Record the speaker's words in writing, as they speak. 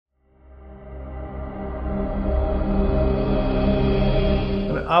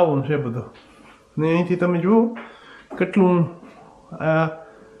આવું છે બધું ને અહીંથી તમે જુઓ કેટલું આ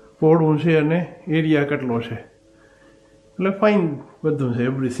પહોળું છે અને એરિયા કેટલો છે એટલે ફાઇન બધું છે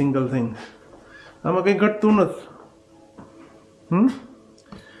એવરી સિંગલ થિંગ આમાં કંઈ ઘટતું નથી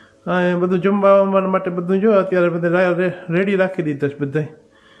હા એ બધું જમવા માટે બધું જો અત્યારે બધા રેડી રાખી દીધા છે બધા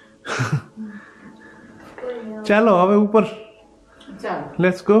ચાલો હવે ઉપર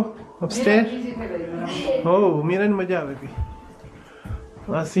લેટ્સ ગો અપસ્ટેર હો મીરાને મજા આવે ગઈ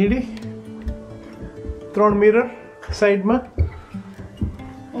આ સીડી 3 મિરર સાઈડમાં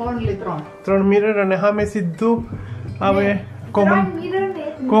ઓનલી 3 મિરર અને સામે સીધું આવે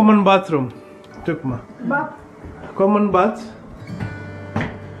કોમન બાથરૂમ ટૂંકમાં કોમન બાથ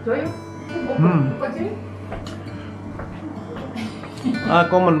આ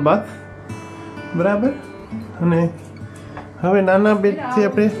કોમન બાથ બરાબર અને હવે નાના બેડથી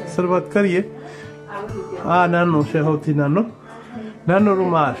આપણે શરૂઆત કરીએ આ નાનો છે સૌથી નાનો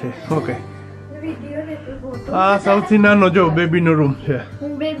રૂમ આ છે ઓકે આ સૌથી નાનો જો બેબીનો રૂમ છે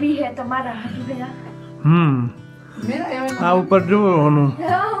આ ઉપર જોવાનું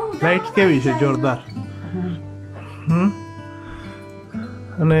લાઈટ કેવી છે જોરદાર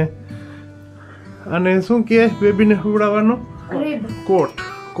અને શું કહે બેબીને સુવડાવવાનો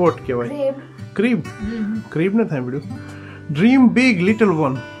કોટ કહેવાય ક્રીબ ને સાંભળ્યું ડ્રીમ બિગ લિટલ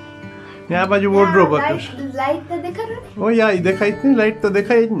વન ને આ બાજુ વોર્ડરોબ હતો ઓ યા દેખાય જ નહીં લાઈટ તો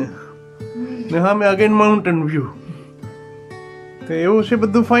દેખાય જ ને સામે અગેન માઉન્ટેન વ્યૂ તો એવું છે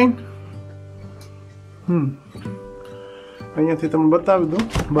બધું ફાઇન અહીંયાથી તમને બતાવી દઉં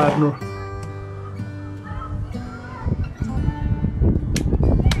બહારનું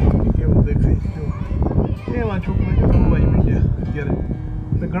કેવું દેખાય એવા છોકરા રમવાઈ ગયા અત્યારે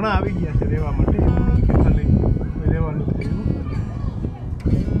ઘણા આવી ગયા છે રહેવા માટે એવું નથી ખાલી રહેવાનું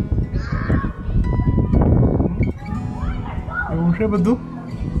એવું છે બધું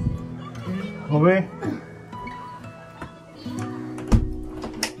હવે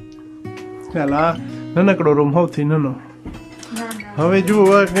ચાલ આ નાનકડો રૂમ સૌથી નાનો હવે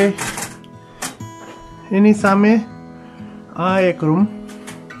જુઓ કે એની સામે આ એક રૂમ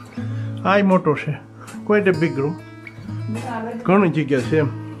આ મોટો છે ક્વાઇટ એ બિગ રૂમ ઘણી જગ્યા છે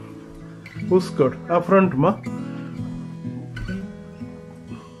એમ પુષ્કળ આ ફ્રન્ટમાં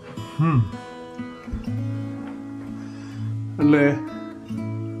એટલે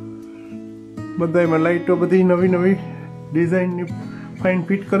બધામાં લાઇટો બધી નવી ડિઝાઇનની ફાઇન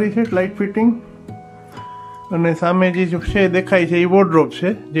ફિટ કરી છે લાઇટ ફિટિંગ અને સામે જે છે દેખાય છે એ વોર્ડરોબ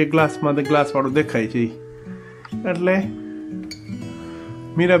છે જે ગ્લાસમાં ગ્લાસવાળું દેખાય છે એટલે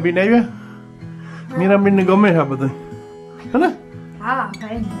મીરાબીન આવ્યા મીરાબીનને ગમે છે આ બધું હે ને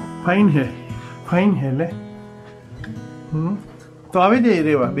ફાઇન હે એટલે તો આવી જાય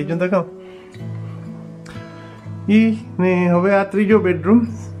રેવા બીજું તો કહું ઈ ને હવે આ ત્રીજો બેડરૂમ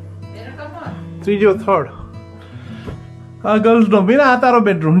થર્ડ આ ગર્લ્સનો મીરા આ તારો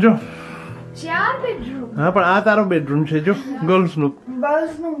બેડરૂમ જો હા પણ આ તારો બેડરૂમ છે જો ગર્લ્સનું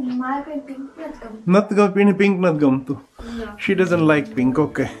નથી પિંક નથી ગમતું શી ડઝન્ટ લાઈક પિંક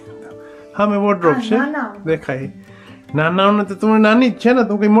ઓકે હા મેં વોર્ડરોબ છે દેખાય નાનાઓને તો તું નાની જ છે ને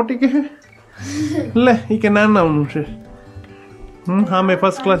તું કઈ મોટી કે લે એ કે નાનાઓનું છે હા મેં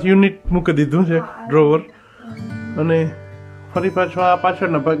ફર્સ્ટ ક્લાસ યુનિટ મૂકી દીધું છે ડ્રોવર અને ફરી પાછું આ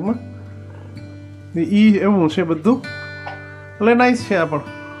પાછળના ભાગમાં ઈ એવું છે બધું એટલે નાઈસ છે આ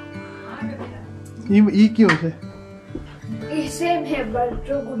પણ ઈ ક્યું છે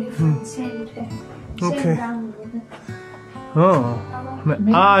ઓકે હા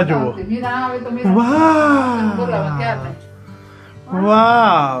આ જુઓ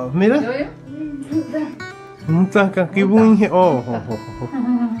વાહ મીરા હું તો કેવું છે ઓહો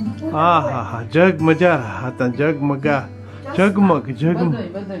હા જગમજા હતા જગમગા જગમગ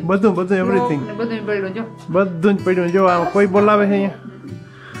બધું એવરીથિંગ બધું જ પડ્યું જો આ કોઈ બોલાવે છે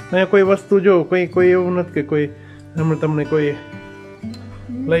અહીંયા કોઈ વસ્તુ જો કોઈ એવું નથી કે કોઈ હમણાં તમને કોઈ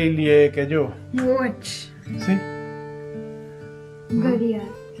લઈ લઈએ કે જો સી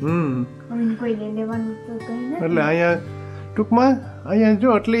એટલે અહીંયા ટૂંકમાં અહીંયા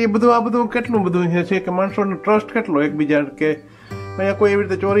જો એટલે એ બધું આ બધું કેટલું બધું છે કે માણસોનો ટ્રસ્ટ કેટલો એકબીજા કે અહીંયા કોઈ એવી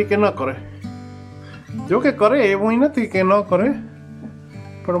રીતે ચોરી કે ન કરે જો કે કરે એવું નથી કે ન કરે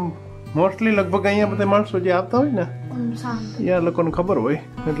પણ મોસ્ટલી લગભગ અહીંયા બધા માણસો જે આવતા હોય ને એ લોકોને ખબર હોય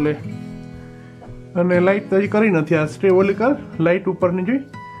એટલે અને લાઈટ તો હજી કરી નથી આ સ્ટે ઓલી કર લાઈટ ઉપરની જોઈ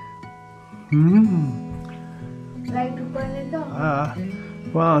હા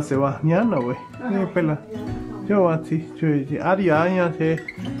વાહ છે વાહ ત્યાં ના હોય એ પેલા જો આથી જોઈ છે આર્યા અહીંયા છે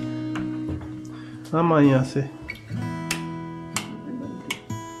આમાં અહીંયા છે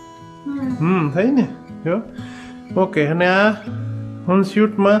થઈ ને જો ઓકે અને આ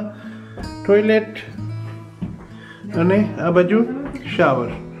સ્યુટમાં ટોયલેટ અને આ બાજુ શાવર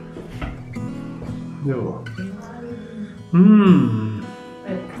જુઓ.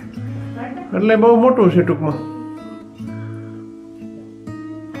 એટલે બહુ મોટું છે ટૂંકમાં.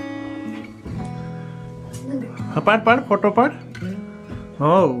 હા પાડ ફોટો પાડ.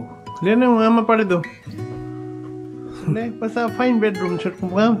 હો લે ને હું આમાં પાડી દઉં. એટલે પછી આ ફાઇન બેડરૂમ છે,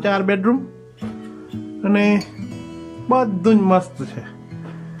 4 બેડરૂમ અને બધું જ મસ્ત છે.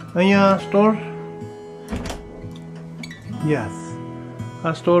 અહીંયા સ્ટોર, યસ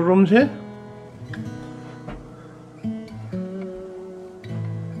આ સ્ટોર રૂમ છે.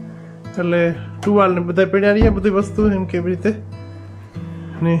 એટલે ટુવાલ ને બધા પડ્યા રહ્યા, બધી વસ્તુ એમ કેવી રીતે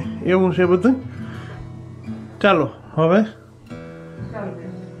ને એવું છે બધું. ચાલો હવે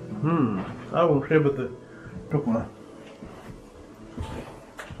આવું છે બધું ટૂંકમાં.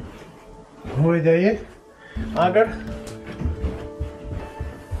 હવે જઈએ આગળ.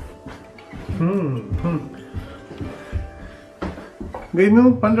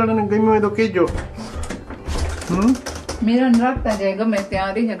 ગમ્યું? પંચાળાને ગમ્યું હોય તો કહેજો. મિરન રાખતા જાય ગમે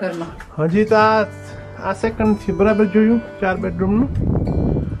ત્યાં રહી ઘરમાં. હજી તો આ સેકન્ડ થી બરાબર જોયું 4 બેડરૂમનું.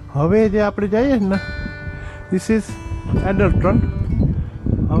 હવે જે આપણે જઈએ ને, ધીસ ઇઝ એડલ્ટ ફ્રન્ટ.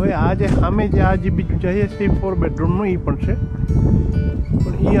 હવે આ જે સામે જે આ જે બીજું જઈએ છે 4 બેડરૂમનું, એ પણ છે,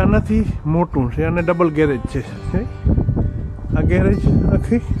 પણ એ આનાથી મોટું છે અને ડબલ ગેરેજ છે. આ ગેરેજ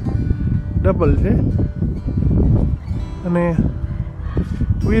આખી ડબલ છે અને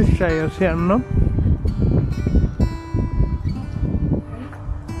વ્હીલચાયર છે આનું નામ,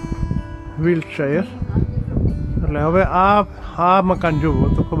 વ્હીલચાયર. એટલે હવે આ મકાન જોવો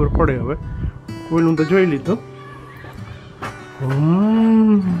તો ખબર પડે. હવે ઓઈલું તો જોઈ લીધું.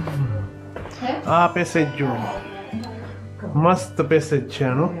 આ પેસેજ જુઓ, મસ્ત પેસેજ છે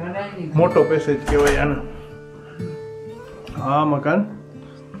આનો, મોટો પેસેજ કહેવાય આનો. આ મકાન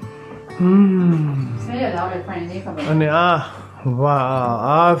અને આ વાહ,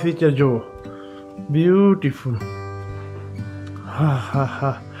 આ ફીચર જુઓ, બ્યુટીફુલ. હા હા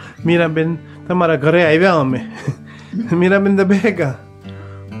હા મીરાબેન તમારા ઘરે આવ્યા અમે. મીરાબેન તો ભેગા.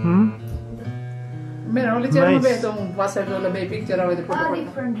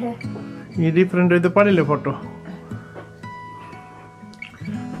 એ ડિફરન્ટ હોય તો પાડી લે ફોટો.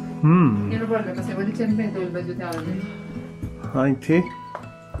 અહીંથી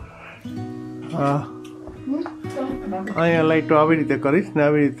હા અહીંયા લાઈટો આવી રીતે કરીશ ને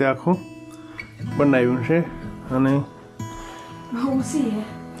આવી રીતે આખું બનાવ્યું છે અને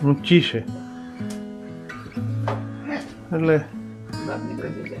ઊંચી છે એટલે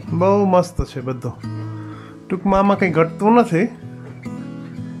બહુ મસ્ત છે બધું. ટૂંકમાં આમાં કંઈ ઘટતું નથી.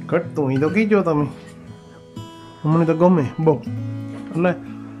 ઘટતું અહીં તો કીજો તમે, મને તો ગમે બહુ. એટલે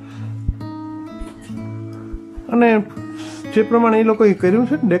અને જે પ્રમાણે એ લોકોએ કર્યું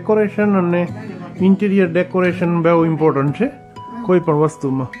છે ડેકોરેશન અને ઇન્ટિરિયર ડેકોરેશન બહુ ઇમ્પોર્ટન્ટ છે કોઈ પણ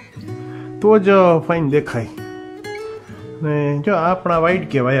વસ્તુમાં, તો જ ફાઇન દેખાય. ને જો આપણા વાઇટ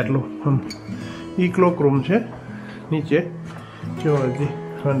કહેવાય આટલું. એ ક્લોક રૂમ છે નીચે, જો હજી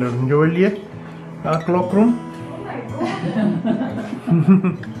જોઈ લઈએ. આ ક્લોક રૂમ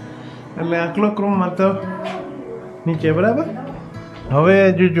એટલે આ ક્લોક રૂમમાં તો નીચે બરાબર. હવે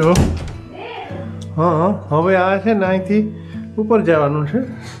જોજો, હા હવે આ છે ને અહીંથી ઉપર જવાનું છે,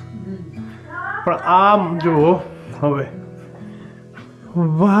 પણ આમ જુઓ હવે.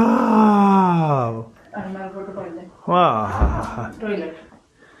 વાવ વાહ,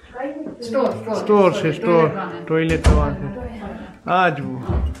 સ્ટોર છે, સ્ટોર, ટોયલેટ છે. આ જુઓ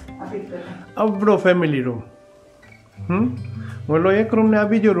અવડો ફેમિલી રૂમ. ઓલો એક રૂમ ને આ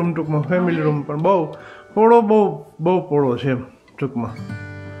બીજો રૂમ ટૂંકમાં ફેમિલી રૂમ, પણ બહુ પોળો, બહુ પોળો છે એમ ટૂંકમાં.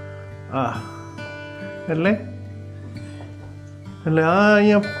 આ એટલે આ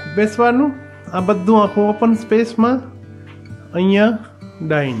અહીંયા બેસવાનું, આ બધું આખું ઓપન સ્પેસમાં. અહીંયા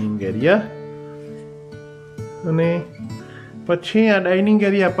ડાઇનિંગ એરિયા અને પછી આ ડાઇનિંગ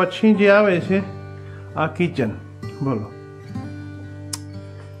એરિયા પછી જે આવે છે આ કિચન. બોલો,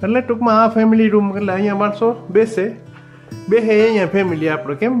 એટલે ટૂંકમાં આ ફેમિલી રૂમ. એટલે અહીંયા માણસો બેસે અહીંયા ફેમિલી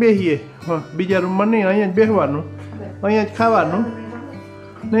આપણે કેમ બેસીએ બીજા રૂમમાં નહીં, અહીંયા જ બેસવાનું, અહીંયા જ ખાવાનું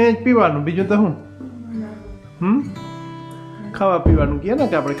ને અહીંયા જ પીવાનું. બીજું તો શું ખાવા પીવાનું કહે ને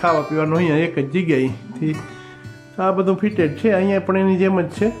કે આપણે ખાવા પીવાનું અહીંયા એક જ જગ્યાએથી આ બધું ફિટેડ છે. અહીંયા પણ એની જેમ જ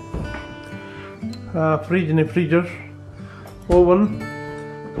છે. આ ફ્રીજ ને ફ્રીઝર, ઓવન,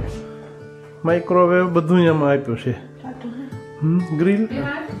 માઇક્રોવેવ બધું એમાં આપ્યું છે. ગ્રીલ,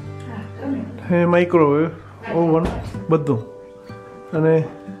 માઇક્રોવેવ, ઓવન બધું. અને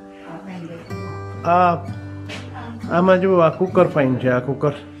આમાં જુઓ આ કુકર ફાઇન છે. આ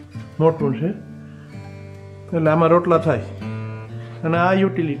કુકર મોટું છે એટલે આમાં રોટલા થાય. અને આ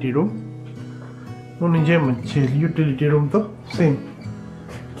યુટિલિટી રૂમ ઓની જેમ જ છે યુટિલિટી રૂમ તો સેમ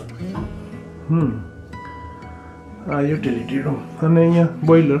આ યુટિલિટી રૂમ અને અહીંયા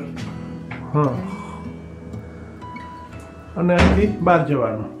બોઇલર હા અને અહીંથી બહાર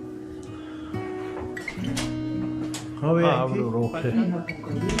જવાનું હવે આવડો રૂમ છે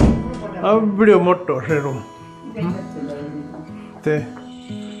આવડો મોટો છે રૂમ તે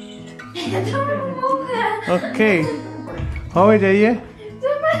ઓકે હવે જઈએ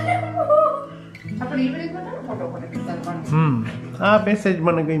આ પેસેજ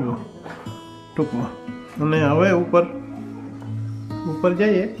મને ગમ્યું ટૂંકમાં અને હવે ઉપર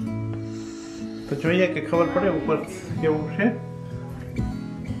જઈએ તો જોઈએ કે ખબર પડે ઉપર કેવું છે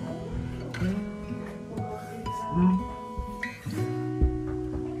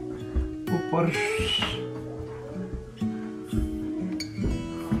ઉપર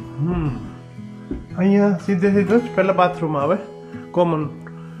અહીંયા સીધે સીધું જ પહેલા બાથરૂમ આવે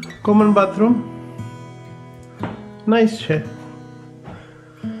કોમન બાથરૂમ નાઇસ છે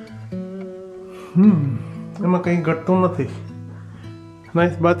એમાં કંઈ ઘટતું નથી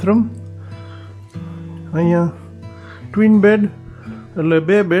નાઇસ બાથરૂમ અહીંયા ટ્વિન બેડ એટલે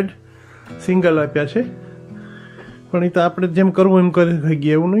 2 બેડ સિંગલ આપ્યા છે પણ એ તો આપણે જેમ કરવું એમ કરી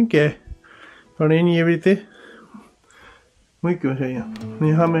શકીએ એવું નહીં કે પણ એની એવી રીતે મૂક્યો છે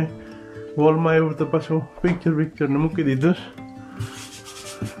અહીંયા સામે વોલમાં એવું તો પાછું પિક્ચરને મૂકી દીધું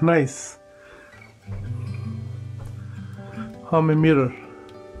નાઇસ સામે મિરર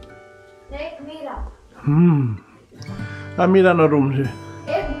આ મીરાનો રૂમ છે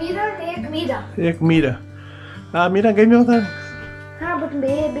એક મીરા આ મીરા ગમ્યો હતા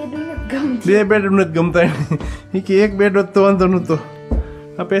બે બેડરૂમ નથી ગમતા એ કે એક બેડ તો વાંધો નહોતો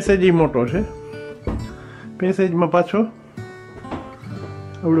આ પેસેજ મોટો છે પેસેજમાં પાછો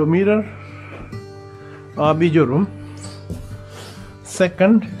આવડો મિરર આ બીજો રૂમ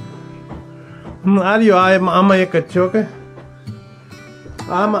સેકન્ડ આ રહ્યો આમાં એક જ છે ઓકે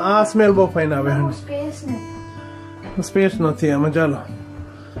આમાં આ સ્મેલ બહુ ફાઇન આવે સ્પેસ નથી આમાં ચાલો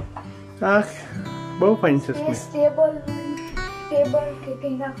આ બહુ ફાઇન છે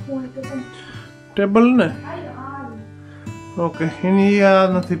ટેબલ ને ઓકે એની આ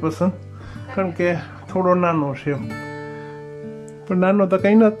નથી પસંદ કારણ કે થોડો નાનો છે પણ નાનો તો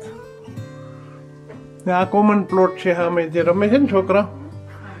કંઈ નથી આ કોમન પ્લોટ છે અમે જે રમે છે ને છોકરા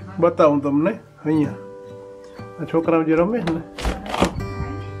બતાવું તમને અહીંયા આ છોકરાઓ જે રમે છે ને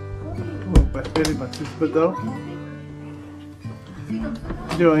પેલી પાછી બતાવો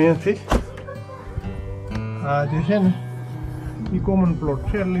જો અહીંયાથી આ જે છે ને એ કોમન પ્લોટ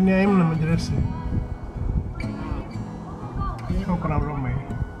છે એટલે એમને જ રહેશે છોકરાઓ રમે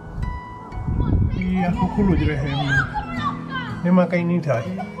એ આખું ખુલ્લું જ રહે એમાં કંઈ નહીં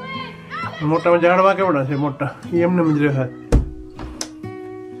થાય મોટામાં ઝાડવા કેવડા છે મોટા એ એમને જ રહે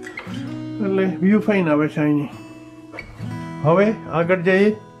એટલે વ્યૂ ફાઇન આવે છે અહીંની હવે આગળ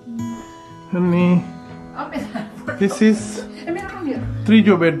જઈએ અને ધીસ ઇઝ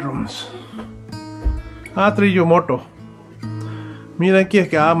ત્રીજો બેડરૂમ્સ આ ત્રીજો મોટો મીરા કહે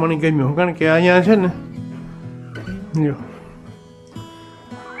કે આ મને ગમ્યું કારણ કે અહીંયા છે ને જો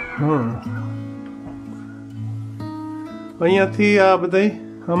અહીંયાથી આ બધા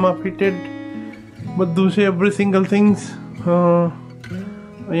આમાં ફિટેડ બધું છે એવરી સિંગલ થિંગ્સ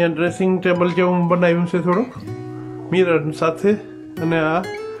અહીંયા ડ્રેસિંગ ટેબલ જેવું બનાવ્યું છે થોડુંક મિરર સાથે અને આ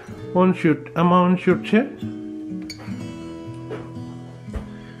ઓનશૂટ આમાં ઓનશૂટ છે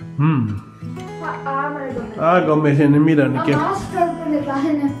આ ગમે છે ને મીરાને કેમ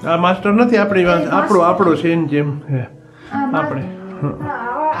આ માસ્ટર નથી આપણી આપણો છે એની જેમ હે આપણે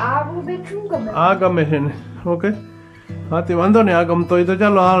આ ગમે છે ને ઓકે હા તે વાંધો ને આ ગમતો હોય તો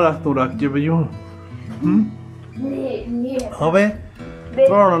ચાલો આ રાખતું રાખજે ભાઈ હું હવે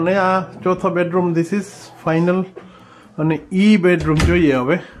 3 અને આ ચોથો બેડરૂમ ધીસ ઇઝ ફાઇનલ અને ઈ બેડરૂમ જોઈએ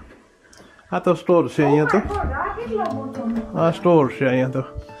હવે આ તો સ્ટોર છે અહીંયા તો આ સ્ટોર છે અહીંયા તો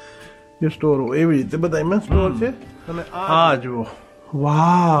જે સ્ટોર એવી રીતે બધા એમાં સ્ટોર છે અને આ જુઓ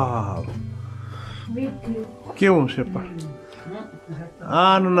વાવ કેવું છે પણ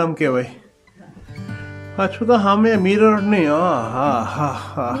આનું નામ કહેવાય પાછું તો સામે મિરર નહીં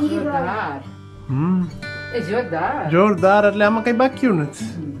હા જોરદાર એટલે આમાં કઈ બાકી નથી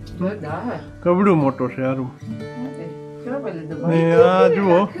કબડું મોટો છે આ રૂમ આ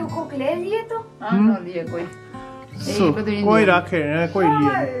જુઓ કોઈ રાખે કોઈ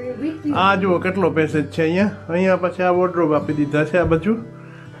લે આ જુઓ કેટલો પેસેજ છે અહીંયા પછી આ વોર્ડરોબ આપી દીધા છે આ બાજુ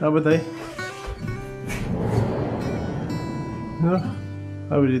આ બધા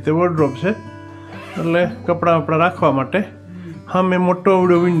આવી રીતે વોર્ડરોબ છે એટલે કપડાં વપડા રાખવા માટે સામે મોટો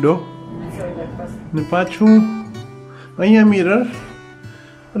અવડો વિન્ડો ને પાછું અહીંયા મિરર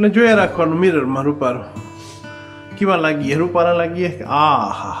એટલે જોયા રાખવાનું મિરરમાં રૂપારો કેવા લાગીએ રૂપારા લાગીએ આ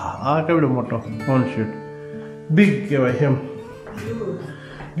હા હા આ કેવડો મોટો ઓન શીટ બિગ કહેવાય એમ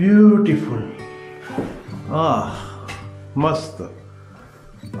બ્યુટીફુલ આ મસ્ત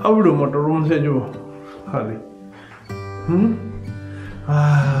આવડો મોટો રૂમ છે જુઓ ખાલી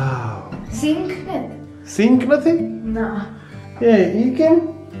સિંક નથી એ ઈ કેમ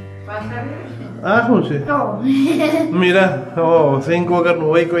આ શું છે મીરા ઓ સિંક વગરનું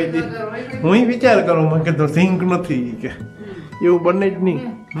હોય કોઈ દી હું વિચાર કરું મેં કીધું સિંક નથી કે એવું બને જ નહીં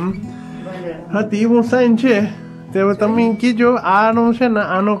હા તે એવું સાઈન છે તે હવે તમે કીજો આનો છે ને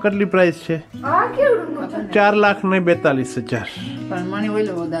આનો કેટલી પ્રાઇસ છે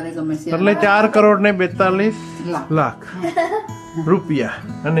 4,42,000 એટલે 4 કરોડ ને 42 લાખ રૂપિયા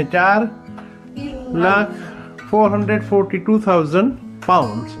અને 4,442,000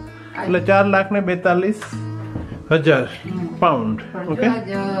 પાઉન્ડ એટલે 4,42,000 પાઉન્ડ ઓકે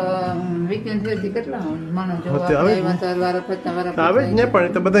આવે જ ને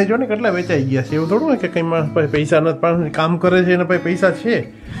પણ તો બધા જો ને કેટલા વેચાઈ ગયા છે એવું થોડું કે કઈ માણસ પૈસા નથી કામ કરે છે ને પછી પૈસા છે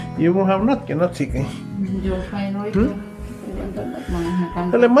એવું આમ નથી કે નથી કઈ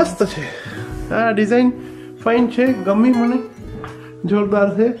એટલે મસ્ત છે આ ડિઝાઇન ફાઇન છે ગમી મને જોરદાર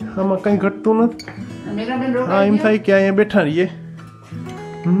છે આમાં કઈ ઘટતું નથી હા એમ થાય કે અહીંયા બેઠા રહીએ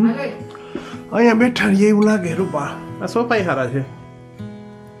અહીંયા બેઠા રહીએ એવું લાગે રૂપા આ સોફાઈ સારા છે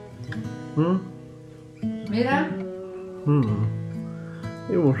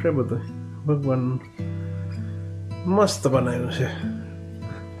એવું છે બધું ભગવાન મસ્ત બનાવ્યું છે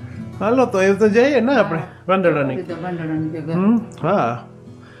હાલો તો એવું તો જઈએ ને આપણે વાંદરડાની હા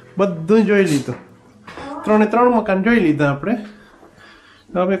બધું જોઈ લીધું 3 મકાન જોઈ લીધા આપણે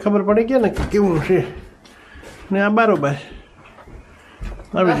હવે ખબર પડી ગયા ને કે કેવું છે ને આ બારોબાર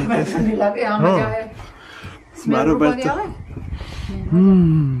આવી રીતે બારોબાર તો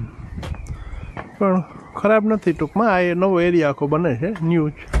પણ ખરાબ નથી ટૂંકમાં આ નવો એરિયા આખો બને છે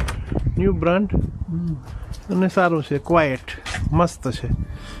ન્યૂ બ્રાન્ડ અને સારું છે ક્વાયટ મસ્ત છે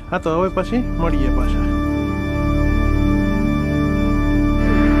હા તો હવે પછી મળીએ પાછા